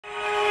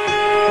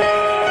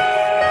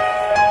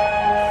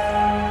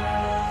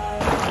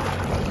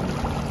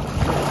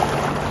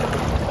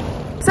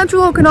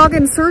Central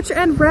Okanagan Search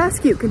and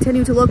Rescue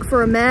continue to look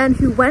for a man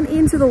who went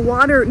into the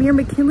water near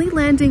McKinley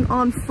Landing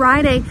on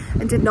Friday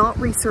and did not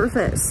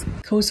resurface.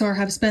 COSAR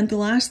have spent the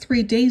last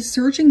 3 days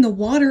searching the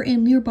water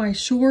in nearby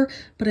shore,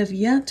 but have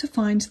yet to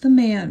find the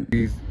man.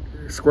 We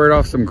squared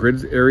off some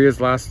grid areas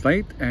last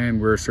night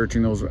and we're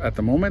searching those at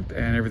the moment,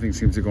 and everything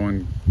seems to be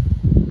going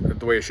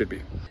the way it should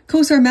be.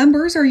 COSAR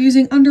members are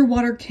using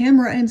underwater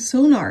camera and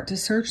sonar to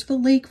search the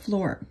lake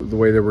floor. The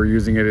way that we're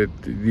using it,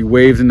 the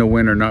waves in the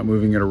wind are not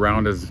moving it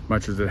around as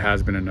much as it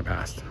has been in the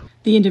past.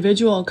 The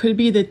individual could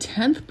be the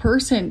 10th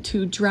person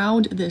to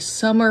drown this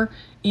summer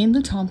in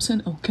the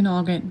Thompson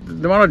Okanagan.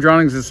 The amount of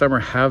drownings this summer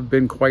have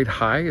been quite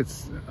high.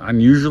 It's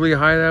unusually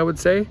high, I would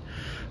say.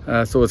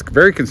 So it's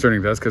very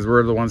concerning to us because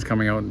we're the ones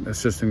coming out and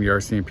assisting the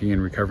RCMP in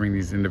recovering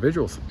these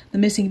individuals. The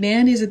missing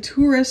man is a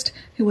tourist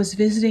who was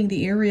visiting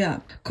the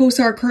area.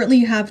 COSAR currently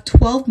have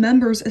 12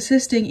 members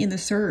assisting in the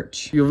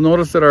search. You'll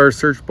notice that our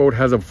search boat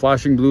has a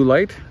flashing blue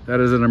light.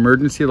 That is an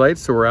emergency light,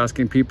 so we're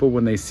asking people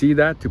when they see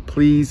that to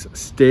please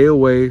stay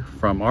away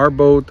from our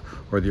boat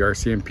or the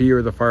RCMP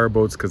or the fire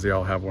boats, because they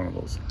all have one of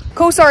those.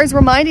 COSAR is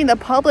reminding the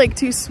public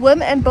to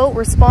swim and boat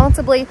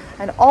responsibly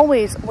and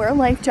always wear a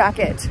life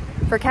jacket.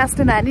 For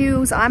Castanet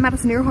News, I'm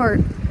Madison Earhart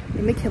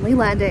in McKinley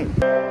Landing.